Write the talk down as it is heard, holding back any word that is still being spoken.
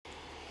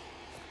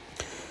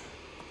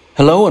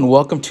Hello and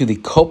welcome to the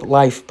Cope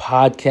Life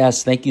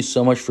podcast. Thank you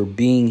so much for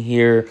being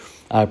here.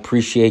 I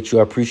appreciate you.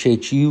 I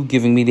appreciate you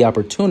giving me the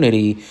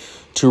opportunity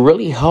to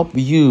really help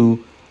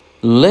you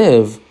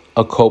live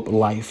a Cope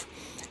life.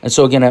 And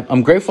so again,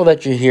 I'm grateful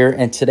that you're here.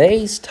 And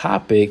today's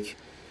topic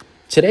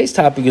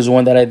is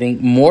one that I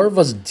think more of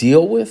us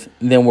deal with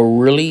than we're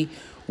really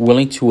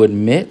willing to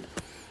admit.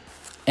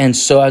 And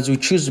so as we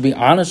choose to be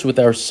honest with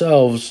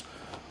ourselves,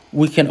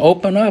 we can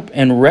open up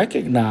and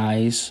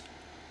recognize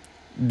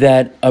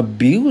that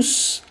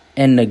abuse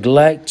and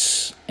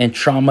neglect and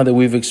trauma that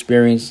we've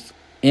experienced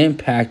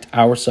impact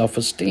our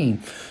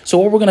self-esteem. So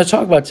what we're going to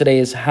talk about today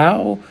is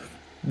how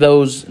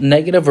those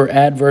negative or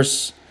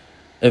adverse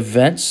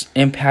events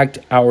impact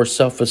our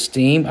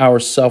self-esteem, our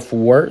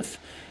self-worth.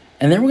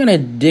 And then we're going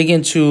to dig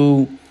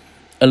into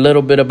a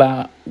little bit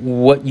about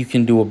what you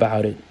can do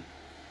about it.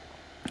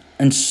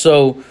 And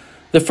so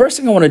the first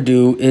thing I want to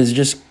do is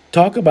just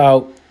talk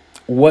about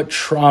what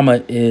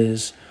trauma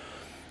is.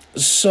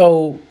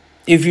 So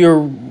if you're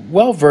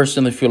well-versed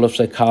in the field of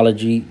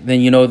psychology,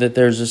 then you know that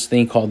there's this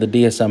thing called the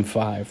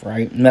DSM-5,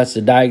 right? And that's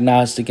the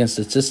Diagnostic and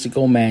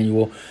Statistical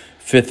Manual,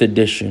 5th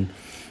edition.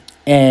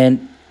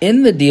 And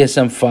in the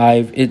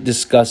DSM-5, it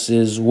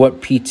discusses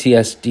what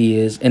PTSD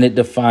is, and it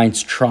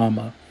defines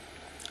trauma.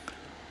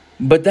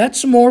 But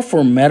that's more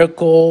for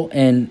medical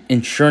and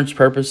insurance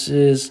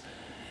purposes.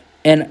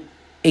 And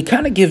it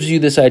kind of gives you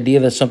this idea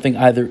that something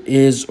either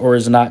is or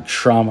is not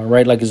trauma,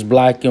 right? Like it's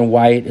black and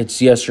white,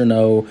 it's yes or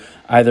no.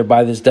 Either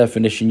by this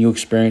definition, you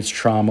experienced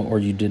trauma or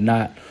you did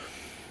not.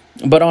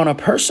 But on a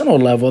personal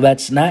level,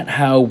 that's not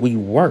how we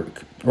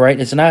work, right?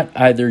 It's not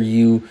either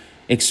you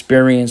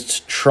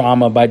experienced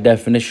trauma by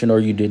definition or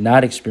you did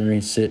not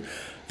experience it.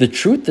 The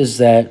truth is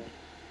that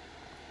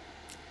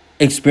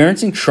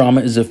experiencing trauma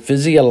is a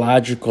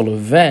physiological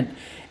event,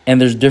 and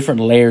there's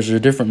different layers or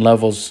different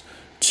levels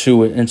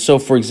to it. And so,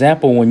 for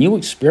example, when you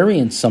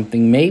experience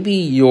something, maybe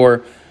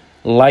your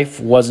life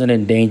wasn't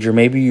in danger.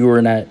 Maybe you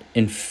were not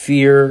in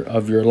fear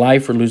of your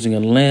life or losing a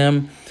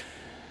limb.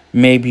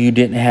 Maybe you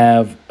didn't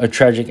have a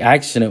tragic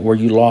accident where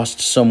you lost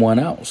someone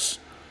else.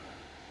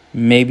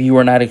 Maybe you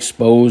were not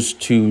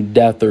exposed to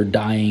death or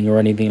dying or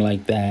anything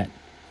like that.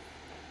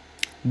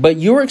 But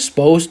you were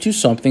exposed to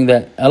something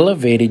that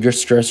elevated your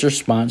stress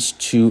response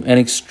to an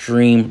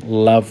extreme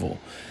level.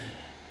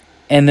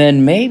 And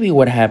then maybe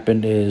what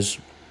happened is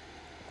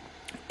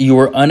you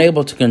were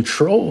unable to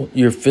control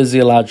your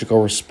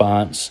physiological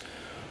response,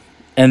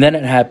 and then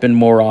it happened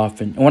more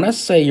often. And when I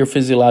say your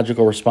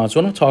physiological response,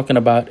 what I'm talking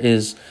about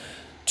is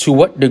to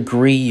what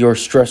degree your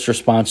stress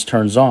response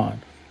turns on.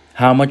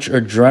 How much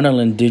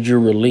adrenaline did you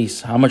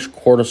release? How much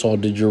cortisol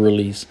did you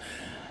release?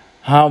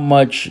 How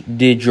much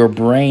did your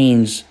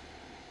brain's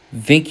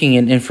thinking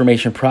and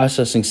information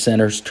processing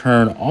centers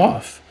turn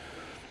off?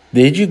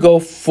 Did you go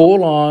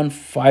full on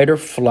fight or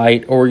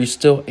flight, or were you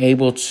still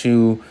able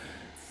to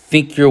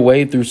think your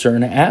way through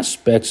certain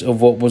aspects of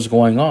what was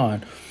going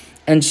on?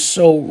 And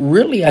so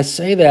really I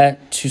say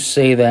that to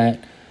say that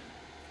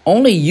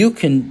only you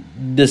can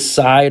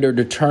decide or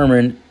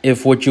determine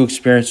if what you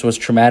experienced was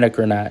traumatic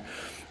or not.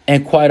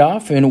 And quite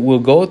often we'll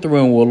go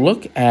through and we'll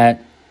look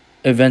at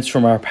events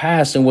from our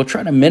past and we'll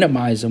try to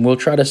minimize them. We'll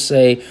try to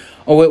say,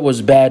 oh, it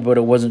was bad, but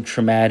it wasn't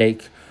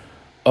traumatic.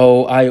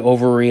 Oh, I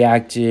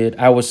overreacted.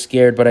 I was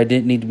scared, but I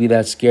didn't need to be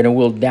that scared. And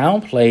we'll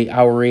downplay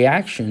our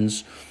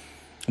reactions.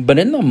 But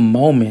in the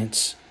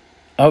moments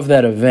of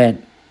that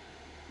event,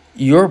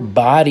 your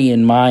body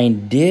and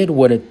mind did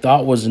what it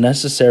thought was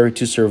necessary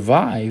to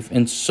survive.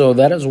 And so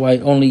that is why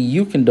only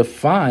you can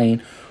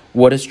define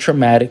what is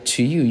traumatic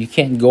to you. You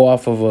can't go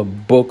off of a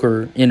book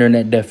or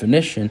internet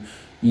definition.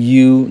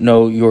 You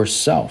know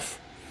yourself.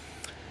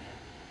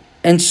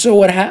 And so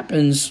what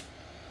happens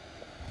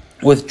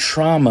with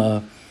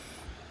trauma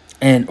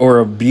and or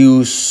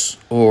abuse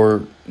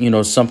or,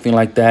 something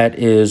like that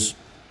is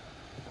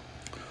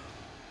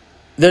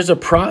there's a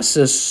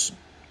process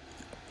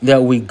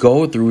that we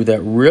go through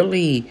that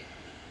really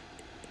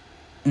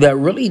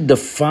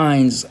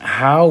defines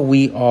how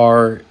we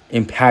are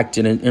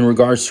impacted in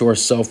regards to our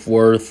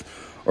self-worth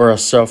or our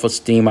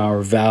self-esteem,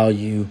 our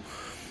value.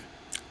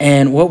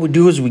 And what we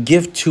do is we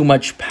give too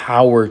much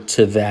power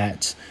to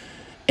that.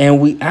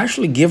 And we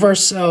actually give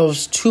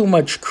ourselves too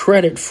much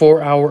credit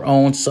for our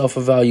own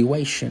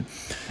self-evaluation.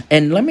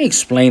 And let me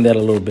explain that a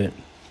little bit.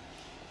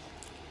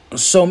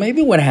 So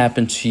maybe what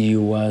happened to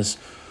you was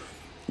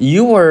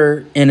you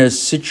were in a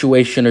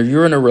situation or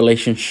you're in a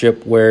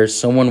relationship where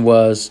someone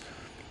was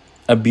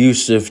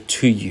abusive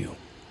to you.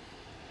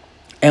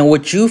 And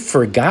what you've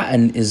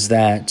forgotten is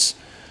that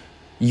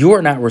you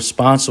are not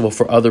responsible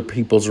for other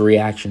people's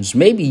reactions.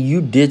 Maybe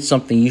you did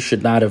something you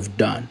should not have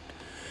done.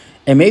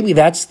 And maybe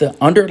that's the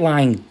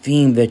underlying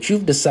theme that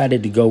you've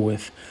decided to go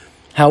with.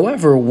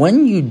 However,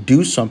 when you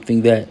do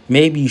something that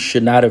maybe you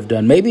should not have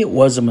done, maybe it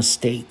was a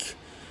mistake,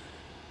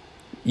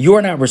 you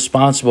are not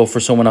responsible for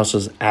someone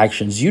else's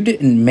actions. You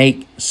didn't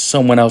make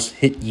someone else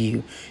hit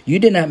you. You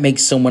did not make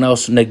someone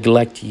else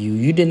neglect you.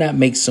 You did not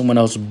make someone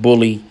else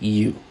bully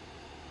you.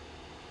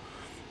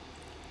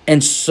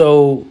 And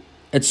so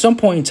at some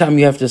point in time,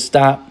 you have to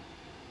stop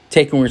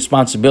taking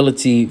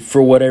responsibility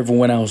for what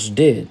everyone else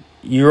did.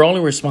 You're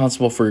only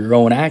responsible for your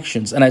own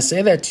actions. And I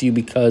say that to you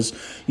because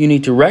you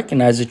need to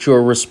recognize that you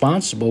are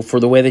responsible for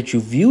the way that you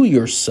view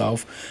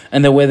yourself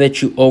and the way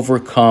that you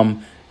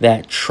overcome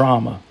that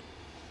trauma.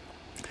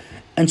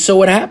 And so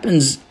what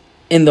happens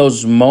in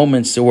those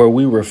moments where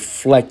we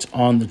reflect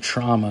on the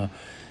trauma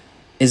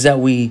is that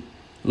we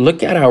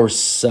look at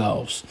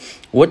ourselves.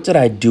 What did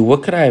I do?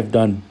 What could I have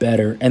done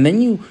better? And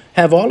then you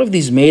have all of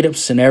these made up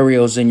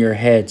scenarios in your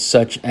head,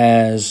 such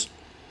as,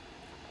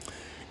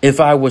 if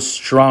I was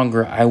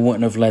stronger, I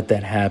wouldn't have let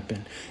that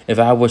happen. If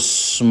I was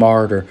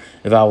smarter,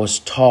 if I was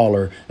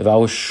taller, if I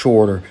was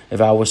shorter,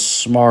 if I was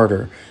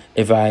smarter,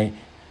 if I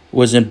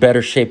was in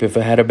better shape, if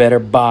I had a better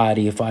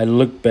body, if I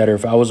looked better,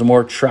 if I was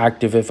more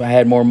attractive, if I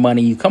had more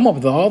money. You come up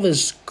with all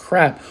this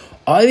crap,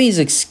 all these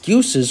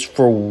excuses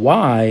for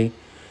why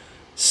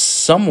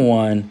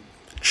someone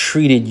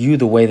treated you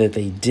the way that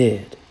they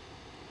did.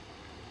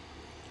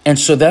 And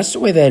so that's the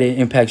way that it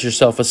impacts your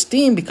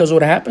self-esteem, because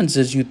what happens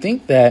is you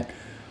think that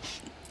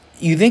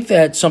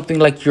something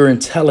like your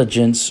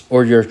intelligence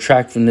or your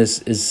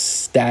attractiveness is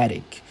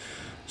static.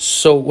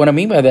 So what I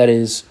mean by that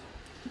is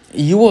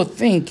you will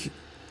think,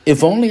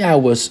 if only I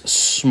was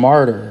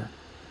smarter,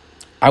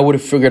 I would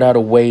have figured out a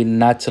way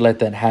not to let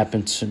that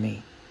happen to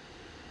me.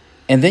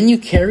 And then you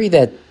carry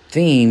that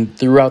theme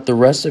throughout the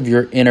rest of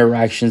your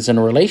interactions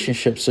and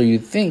relationships. So you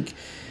think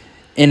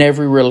in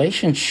every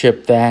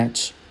relationship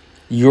that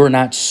you're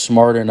not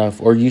smart enough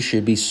or you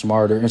should be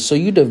smarter. And so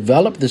you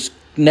develop this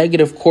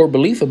negative core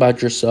belief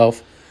about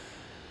yourself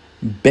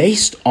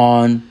based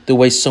on the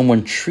way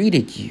someone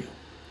treated you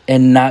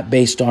and not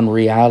based on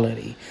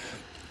reality.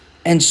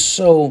 And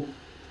so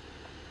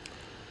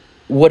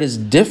what is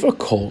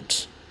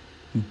difficult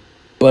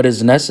but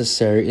is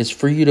necessary is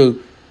for you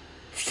to,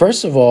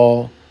 first of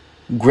all,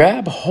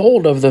 grab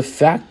hold of the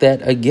fact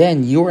that,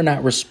 again, you are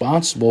not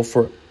responsible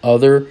for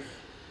other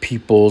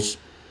people's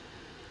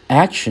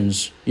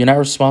actions. You're not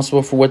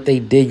responsible for what they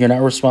did. You're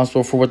not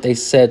responsible for what they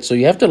said. So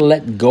you have to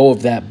let go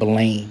of that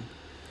blame.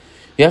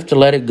 You have to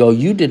let it go.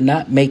 You did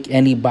not make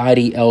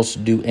anybody else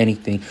do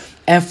anything.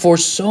 And for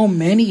so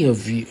many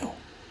of you,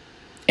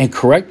 and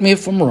correct me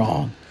if I'm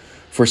wrong,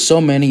 for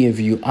so many of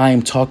you, I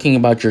am talking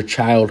about your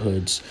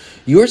childhoods.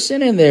 You're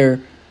sitting there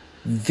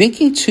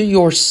thinking to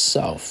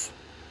yourself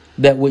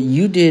that what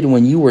you did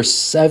when you were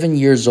 7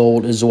 years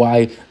old is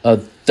why a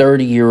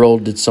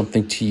 30-year-old did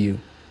something to you.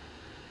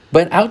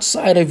 But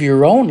outside of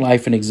your own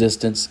life and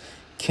existence,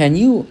 can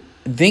you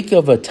think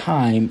of a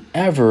time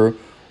ever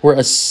where a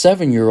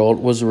 7-year-old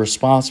was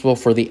responsible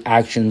for the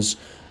actions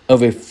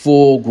of a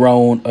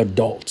full-grown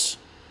adult?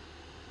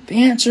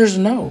 The answer is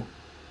no.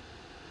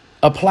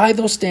 Apply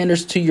those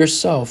standards to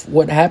yourself.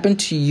 What happened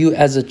to you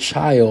as a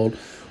child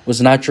was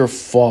not your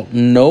fault.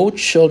 No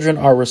children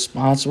are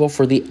responsible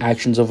for the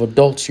actions of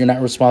adults. You're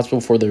not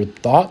responsible for their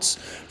thoughts,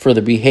 for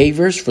their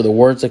behaviors, for the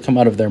words that come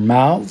out of their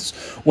mouths.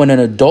 When an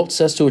adult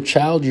says to a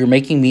child, "You're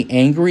making me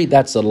angry,"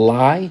 that's a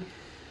lie,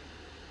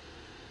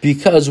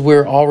 because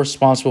we're all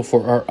responsible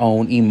for our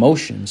own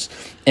emotions.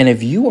 And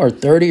if you are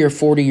 30 or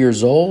 40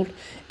 years old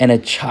and a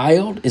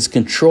child is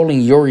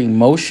controlling your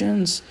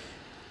emotions,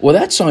 well,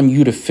 that's on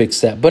you to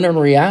fix that. But in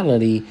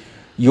reality,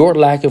 your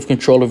lack of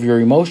control of your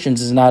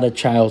emotions is not a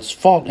child's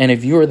fault. And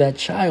if you're that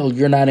child,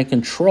 you're not in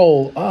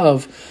control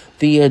of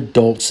the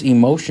adult's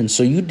emotions.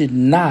 So you did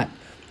not,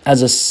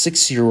 as a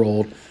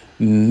 6-year-old,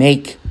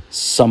 make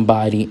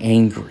somebody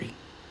angry.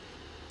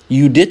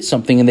 You did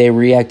something and they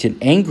reacted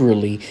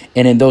angrily.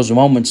 And in those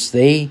moments,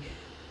 they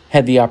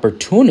had the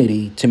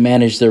opportunity to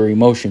manage their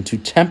emotion, to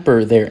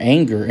temper their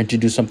anger and to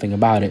do something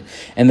about it.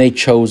 And they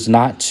chose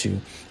not to.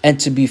 And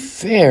to be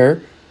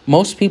fair,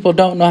 most people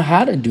don't know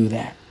how to do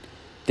that.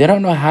 They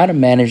don't know how to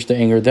manage their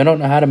anger. They don't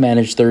know how to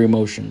manage their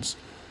emotions.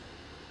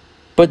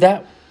 But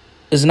that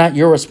is not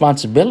your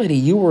responsibility.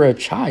 You were a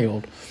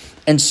child.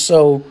 And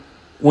so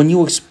when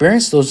you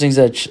experience those things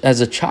as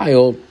a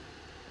child,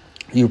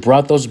 you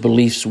brought those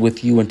beliefs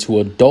with you into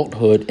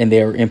adulthood, and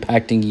they are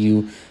impacting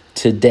you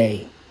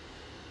today.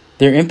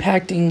 They're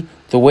impacting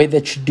the way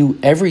that you do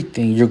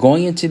everything. You're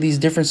going into these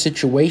different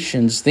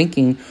situations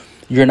thinking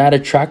you're not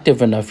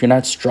attractive enough, you're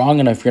not strong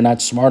enough, you're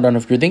not smart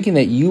enough. You're thinking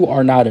that you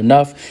are not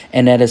enough,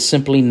 and that is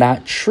simply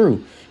not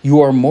true. You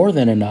are more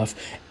than enough.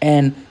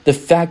 And the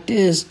fact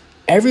is,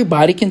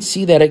 everybody can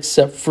see that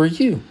except for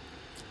you.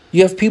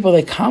 You have people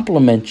that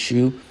compliment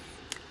you,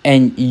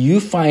 and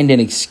you find an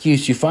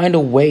excuse. You find a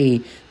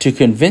way to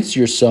convince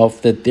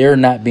yourself that they're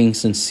not being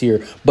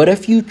sincere. But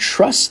if you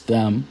trust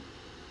them,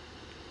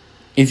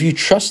 if you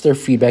trust their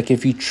feedback,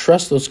 if you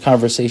trust those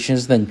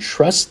conversations, then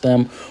trust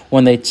them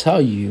when they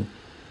tell you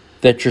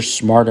that you're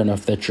smart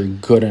enough, that you're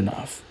good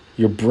enough,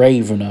 you're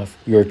brave enough,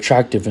 you're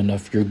attractive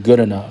enough, you're good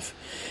enough.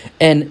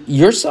 And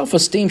your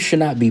self-esteem should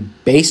not be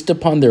based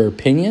upon their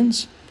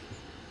opinions.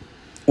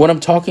 What I'm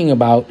talking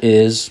about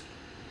is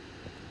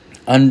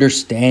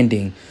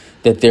understanding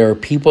that there are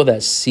people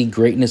that see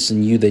greatness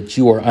in you that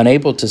you are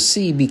unable to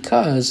see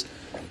because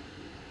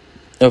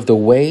of the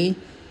way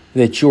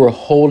that you are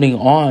holding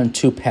on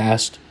to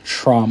past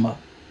trauma.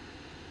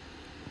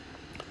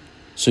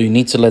 So you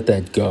need to let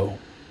that go.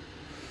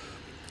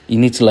 You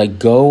need to let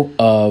go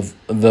of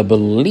the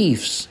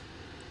beliefs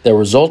that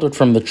resulted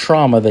from the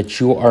trauma that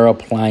you are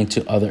applying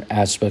to other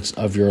aspects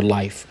of your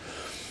life.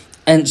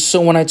 And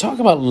so when I talk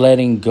about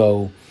letting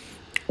go,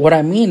 what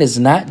I mean is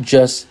not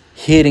just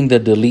hitting the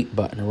delete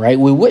button, right?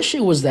 We wish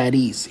it was that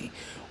easy.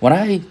 When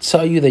I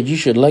tell you that you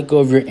should let go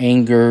of your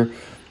anger,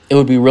 it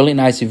would be really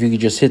nice if you could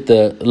just hit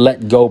the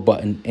let go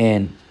button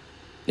and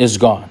it's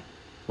gone,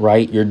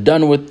 right? You're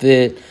done with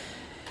it.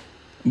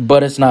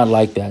 But it's not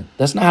like that.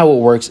 That's not how it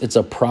works. It's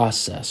a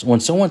process. When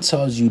someone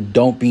tells you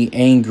don't be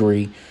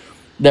angry,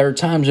 there are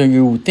times when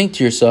you think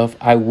to yourself,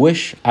 I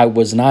wish I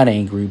was not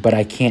angry, but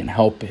I can't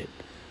help it.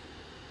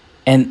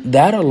 And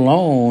that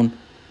alone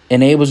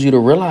enables you to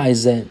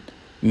realize that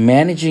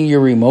managing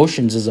your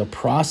emotions is a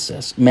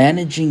process.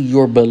 Managing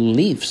your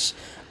beliefs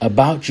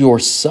about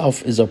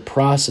yourself is a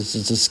process.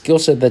 It's a skill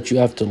set that you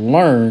have to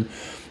learn.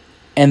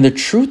 And the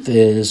truth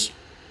is,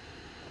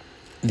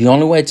 the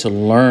only way to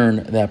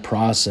learn that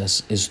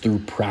process is through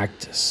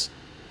practice.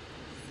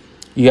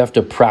 You have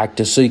to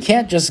practice. So you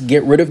can't just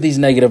get rid of these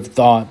negative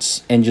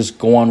thoughts and just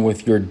go on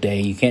with your day.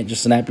 You can't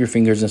just snap your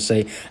fingers and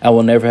say, I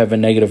will never have a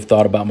negative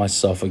thought about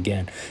myself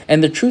again.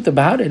 And the truth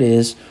about it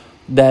is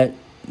that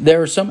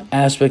there are some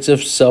aspects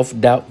of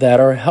self-doubt that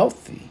are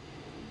healthy.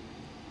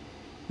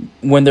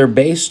 When they're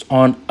based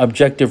on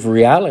objective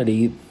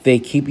reality, they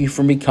keep you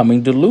from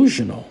becoming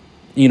delusional,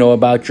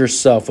 about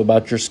yourself,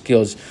 about your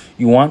skills.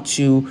 You want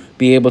to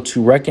be able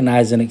to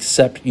recognize and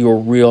accept your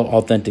real,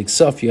 authentic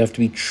self. You have to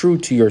be true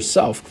to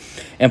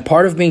yourself. And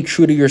part of being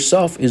true to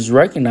yourself is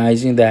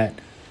recognizing that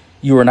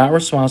you are not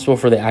responsible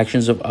for the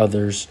actions of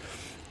others.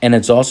 And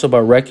it's also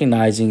about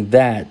recognizing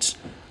that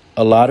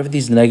a lot of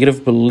these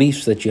negative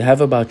beliefs that you have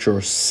about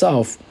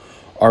yourself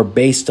are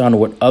based on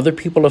what other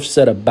people have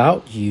said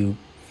about you.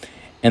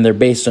 And they're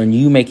based on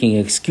you making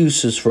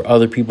excuses for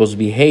other people's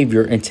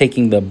behavior and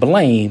taking the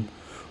blame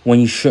when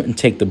you shouldn't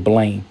take the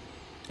blame.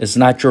 It's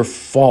not your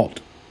fault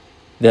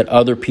that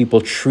other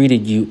people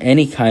treated you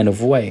any kind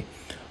of way.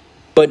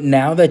 But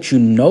now that you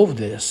know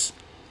this,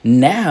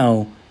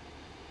 now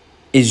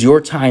is your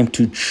time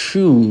to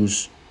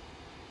choose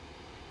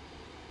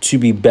to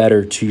be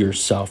better to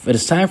yourself. It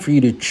is time for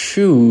you to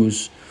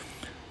choose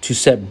to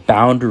set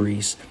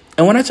boundaries.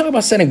 And when I talk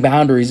about setting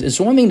boundaries, it's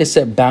one thing to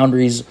set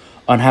boundaries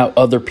on how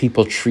other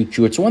people treat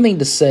you. It's one thing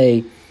to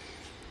say,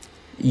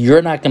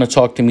 you're not going to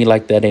talk to me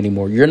like that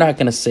anymore. You're not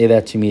going to say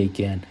that to me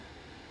again.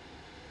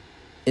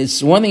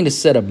 It's one thing to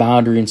set a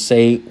boundary and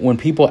say, when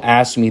people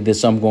ask me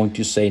this, I'm going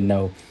to say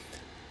no.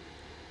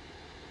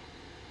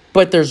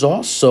 But there's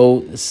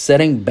also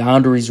setting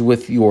boundaries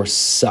with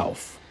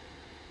yourself.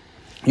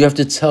 You have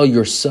to tell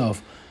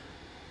yourself,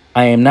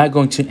 I am not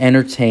going to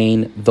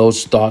entertain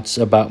those thoughts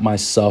about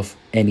myself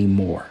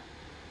anymore.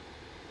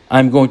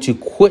 I'm going to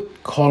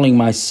quit calling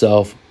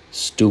myself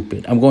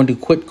stupid. I'm going to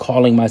quit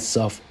calling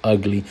myself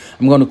ugly.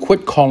 I'm going to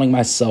quit calling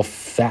myself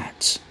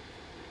fat.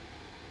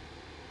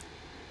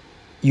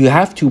 You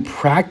have to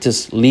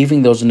practice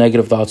leaving those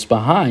negative thoughts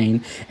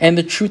behind. And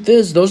the truth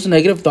is, those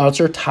negative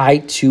thoughts are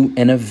tied to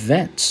an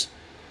event.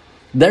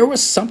 There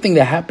was something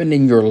that happened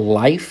in your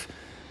life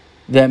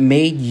that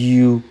made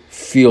you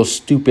feel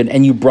stupid,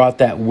 and you brought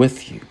that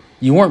with you.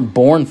 You weren't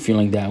born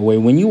feeling that way.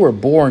 When you were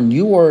born,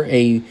 you were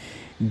a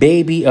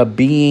baby, a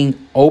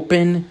being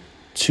open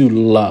to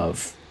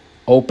love.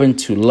 Open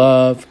to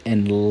love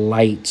and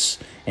light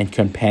and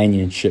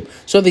companionship.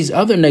 So these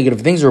other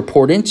negative things are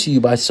poured into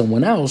you by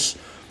someone else,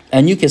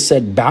 and you can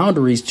set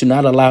boundaries to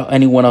not allow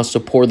anyone else to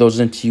pour those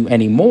into you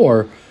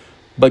anymore.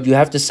 But you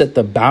have to set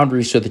the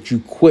boundaries so that you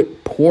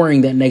quit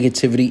pouring that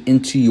negativity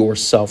into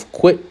yourself.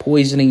 Quit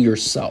poisoning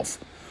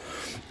yourself.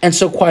 And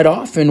so quite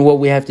often what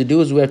we have to do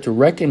is we have to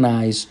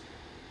recognize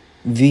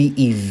the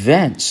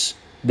events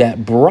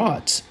that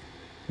brought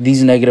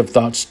these negative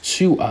thoughts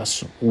to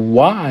us.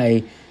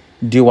 Why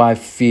do I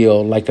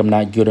feel like I'm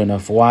not good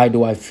enough? Why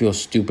do I feel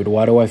stupid?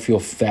 Why do I feel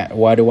fat?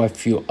 Why do I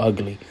feel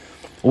ugly?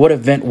 What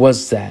event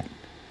was that?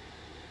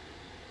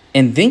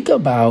 And think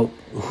about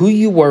who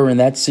you were in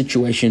that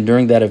situation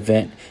during that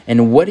event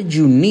and what did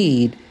you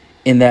need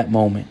in that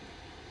moment?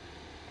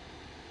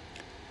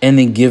 And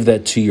then give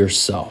that to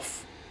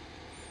yourself.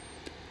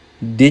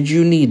 Did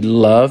you need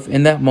love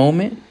in that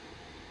moment?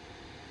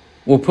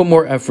 Well, put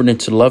more effort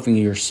into loving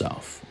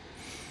yourself.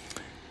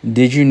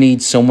 Did you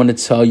need someone to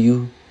tell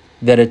you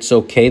that it's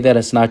okay, that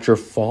it's not your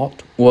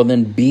fault? Well,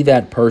 then be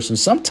that person.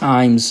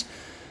 Sometimes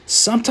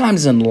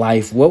in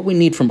life, what we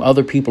need from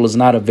other people is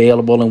not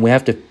available, and we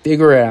have to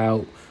figure it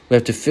out. We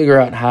have to figure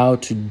out how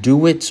to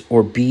do it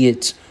or be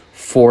it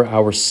for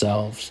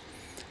ourselves.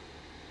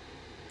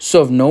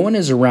 So if no one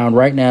is around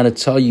right now to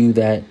tell you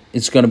that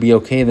it's going to be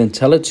okay, then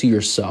tell it to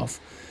yourself.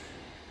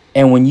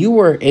 And when you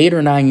were 8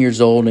 or 9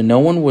 years old and no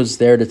one was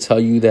there to tell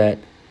you that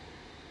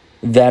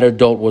that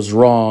adult was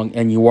wrong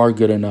and you are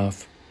good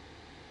enough,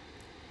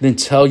 then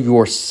tell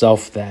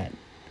yourself that.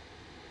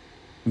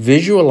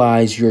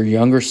 Visualize your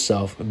younger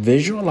self.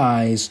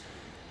 Visualize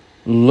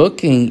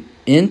looking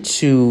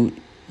into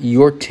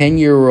your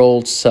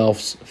 10-year-old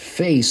self's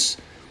face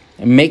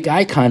and make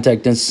eye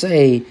contact and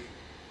say,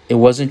 it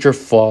wasn't your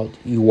fault.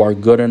 You are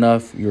good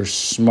enough. You're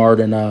smart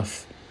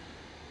enough.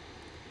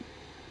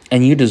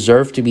 And you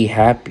deserve to be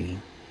happy.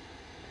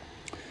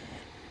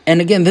 And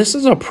again, this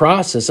is a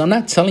process. I'm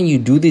not telling you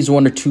do these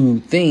one or two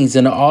things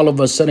and all of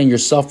a sudden your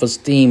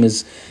self-esteem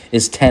is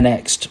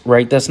 10x'd,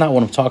 right? That's not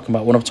what I'm talking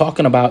about. What I'm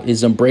talking about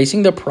is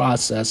embracing the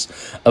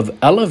process of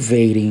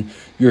elevating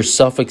your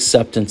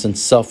self-acceptance and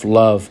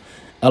self-love,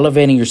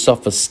 elevating your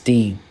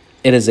self-esteem.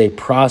 It is a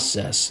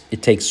process.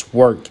 It takes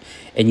work,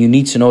 and you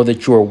need to know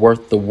that you are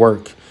worth the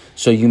work.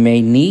 So you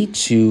may need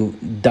to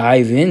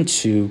dive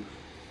into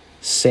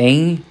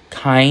saying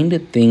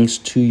kind things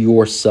to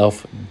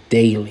yourself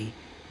daily.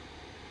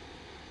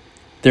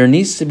 There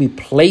needs to be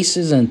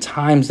places and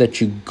times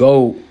that you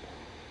go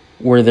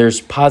where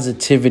there's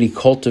positivity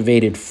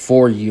cultivated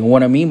for you. And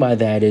what I mean by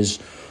that is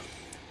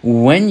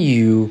when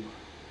you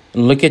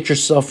look at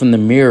yourself in the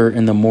mirror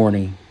in the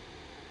morning,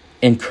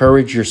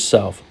 encourage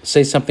yourself.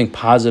 Say something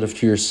positive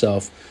to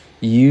yourself.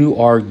 You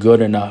are good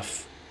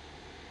enough.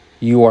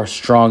 You are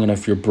strong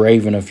enough. You're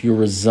brave enough. You're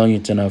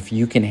resilient enough.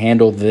 You can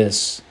handle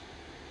this.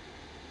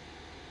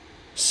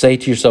 Say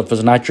to yourself,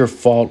 it's not your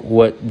fault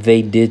what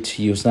they did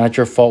to you. It's not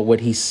your fault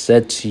what he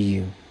said to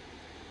you.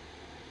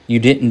 You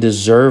didn't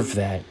deserve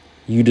that.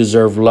 You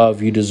deserve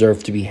love. You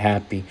deserve to be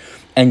happy.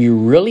 And you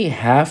really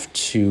have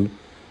to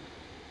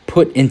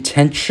put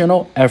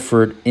intentional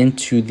effort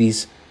into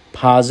these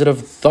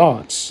positive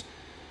thoughts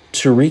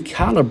to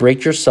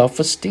recalibrate your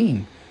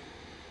self-esteem,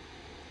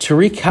 to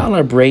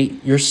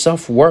recalibrate your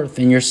self-worth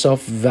and your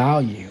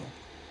self-value.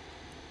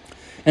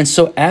 And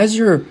so as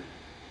you're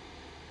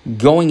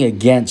going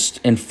against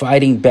and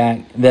fighting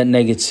back that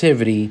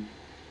negativity,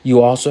 you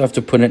also have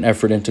to put an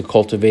effort into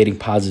cultivating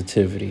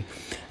positivity.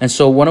 And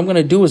so what I'm going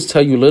to do is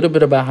tell you a little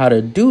bit about how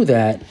to do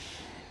that.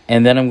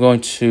 And then I'm going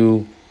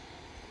to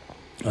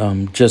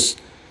just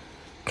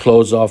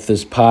close off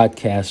this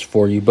podcast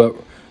for you. But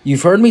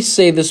you've heard me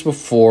say this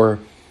before.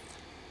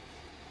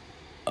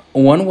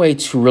 One way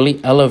to really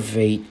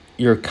elevate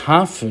your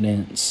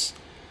confidence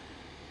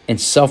and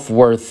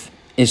self-worth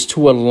is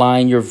to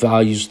align your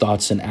values,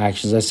 thoughts, and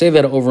actions. I say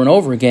that over and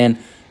over again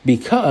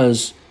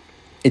because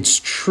it's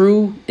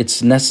true,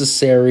 it's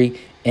necessary,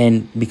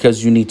 and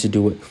because you need to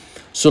do it.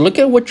 So look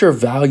at what your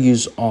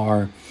values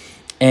are.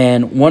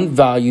 And one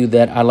value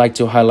that I like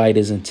to highlight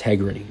is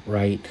integrity,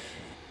 right?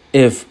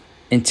 If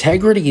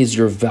integrity is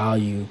your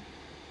value,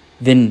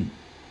 then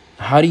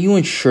how do you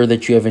ensure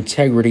that you have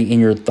integrity in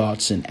your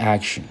thoughts and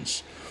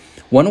actions?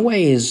 One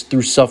way is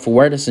through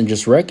self-awareness and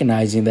just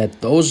recognizing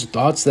that those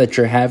thoughts that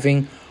you're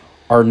having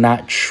are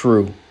not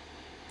true.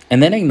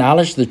 And then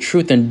acknowledge the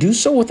truth and do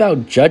so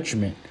without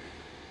judgment.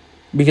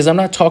 Because I'm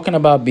not talking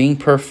about being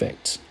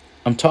perfect.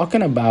 I'm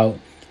talking about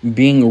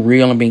being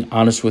real and being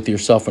honest with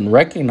yourself and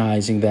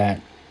recognizing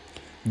that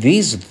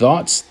these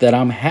thoughts that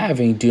I'm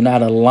having do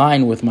not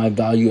align with my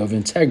value of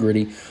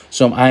integrity.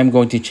 So I am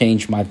going to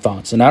change my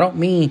thoughts. And I don't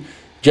mean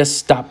just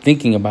stop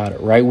thinking about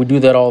it, right? We do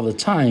that all the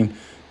time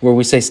where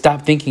we say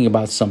stop thinking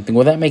about something.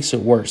 Well, that makes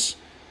it worse.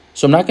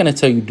 So I'm not going to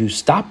tell you to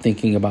stop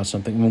thinking about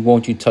something. I'm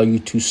going to tell you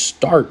to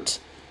start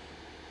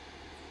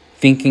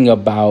thinking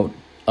about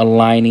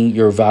aligning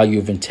your value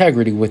of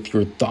integrity with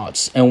your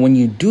thoughts. And when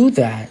you do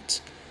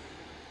that,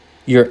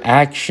 your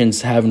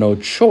actions have no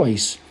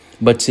choice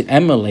but to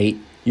emulate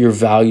your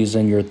values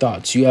and your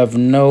thoughts. You have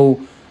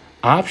no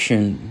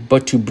option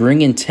but to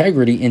bring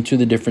integrity into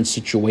the different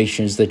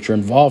situations that you're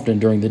involved in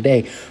during the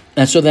day.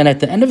 And so then at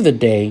the end of the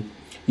day,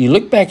 you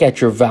look back at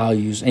your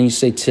values and you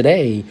say,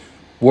 today,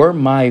 were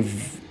my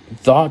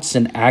thoughts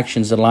and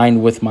actions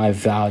aligned with my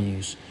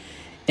values?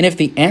 And if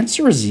the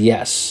answer is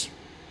yes,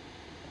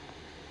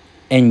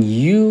 and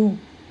you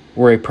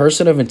were a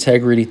person of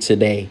integrity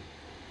today,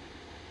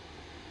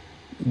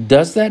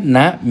 does that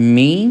not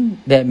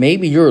mean that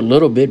maybe you're a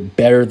little bit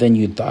better than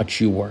you thought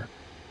you were?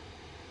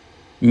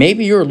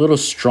 Maybe you're a little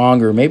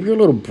stronger. Maybe you're a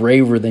little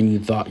braver than you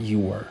thought you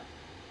were.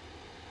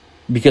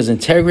 Because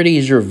integrity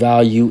is your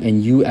value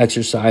and you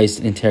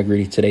exercised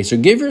integrity today. So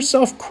give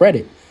yourself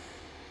credit.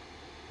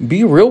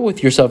 Be real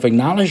with yourself.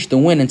 Acknowledge the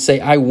win and say,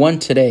 I won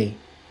today.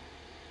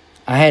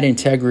 I had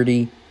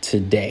integrity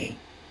today.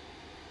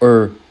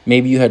 Or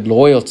maybe you had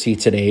loyalty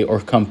today, or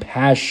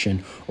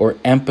compassion, or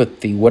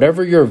empathy.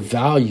 Whatever your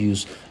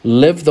values,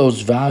 live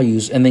those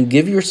values, and then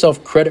give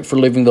yourself credit for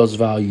living those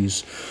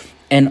values.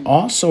 And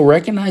also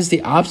recognize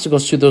the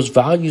obstacles to those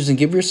values and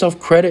give yourself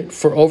credit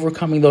for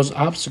overcoming those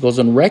obstacles.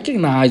 And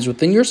recognize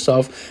within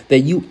yourself that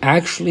you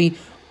actually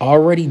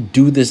already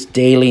do this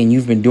daily and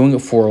you've been doing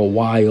it for a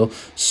while.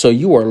 So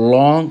you are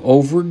long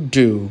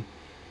overdue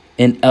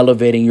in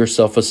elevating your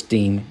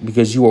self-esteem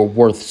because you are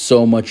worth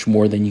so much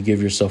more than you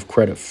give yourself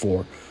credit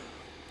for.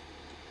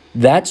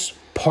 That's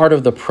part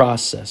of the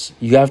process.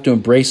 You have to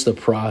embrace the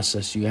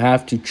process. You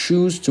have to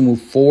choose to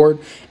move forward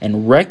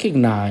and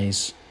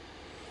recognize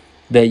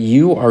that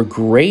you are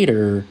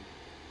greater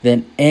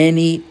than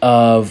any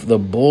of the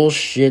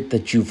bullshit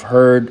that you've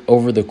heard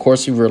over the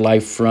course of your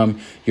life from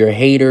your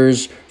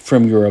haters,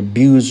 from your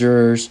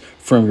abusers,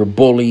 from your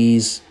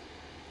bullies.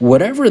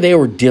 whatever they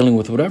were dealing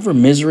with, whatever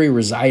misery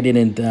resided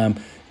in them,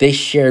 they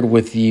shared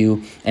with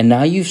you. And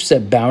now you've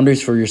set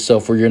boundaries for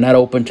yourself where you're not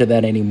open to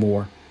that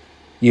anymore.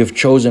 You have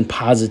chosen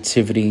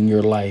positivity in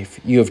your life.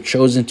 You have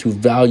chosen to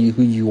value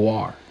who you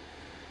are.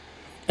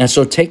 And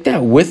so take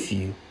that with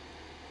you.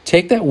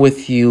 Take that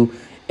with you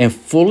and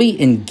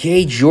fully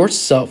engage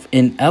yourself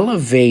in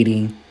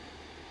elevating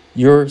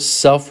your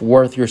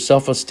self-worth, your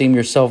self-esteem,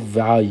 your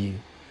self-value.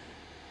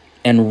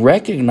 And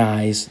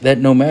recognize that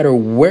no matter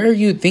where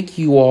you think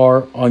you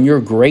are on your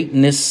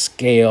greatness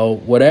scale,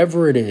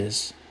 whatever it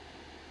is,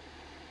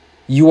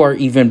 you are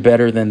even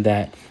better than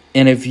that.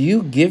 And if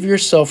you give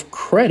yourself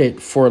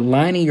credit for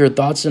aligning your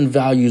thoughts and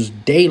values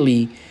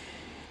daily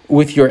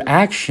with your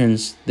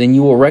actions, then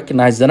you will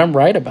recognize that I'm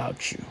right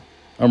about you.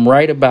 I'm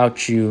right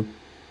about you.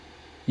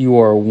 You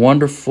are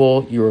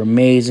wonderful. You're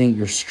amazing.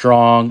 You're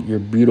strong. You're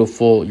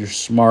beautiful. You're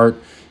smart.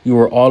 You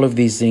are all of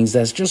these things.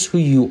 That's just who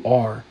you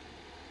are.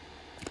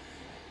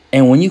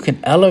 And when you can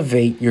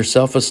elevate your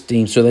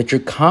self-esteem so that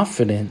your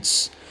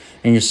confidence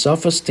and your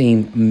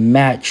self-esteem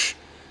match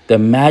the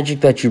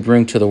magic that you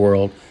bring to the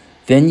world,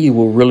 then you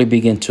will really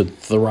begin to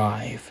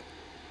thrive.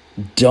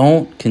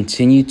 Don't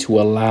continue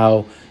to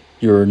allow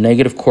your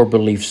negative core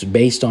beliefs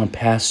based on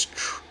past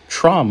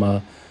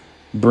trauma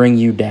bring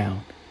you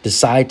down.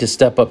 Decide to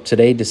step up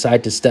today.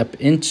 Decide to step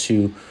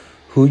into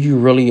who you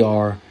really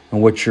are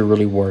and what you're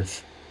really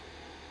worth.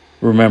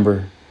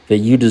 Remember that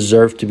you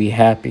deserve to be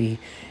happy.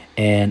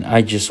 And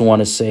I just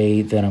want to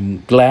say that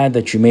I'm glad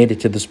that you made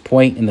it to this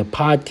point in the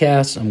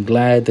podcast. I'm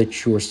glad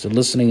that you are still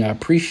listening. I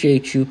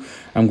appreciate you.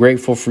 I'm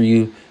grateful for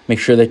you. Make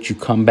sure that you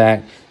come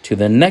back to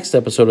the next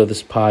episode of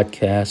this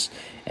podcast.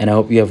 And I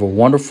hope you have a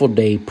wonderful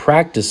day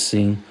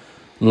practicing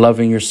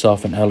loving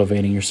yourself and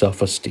elevating your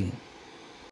self-esteem.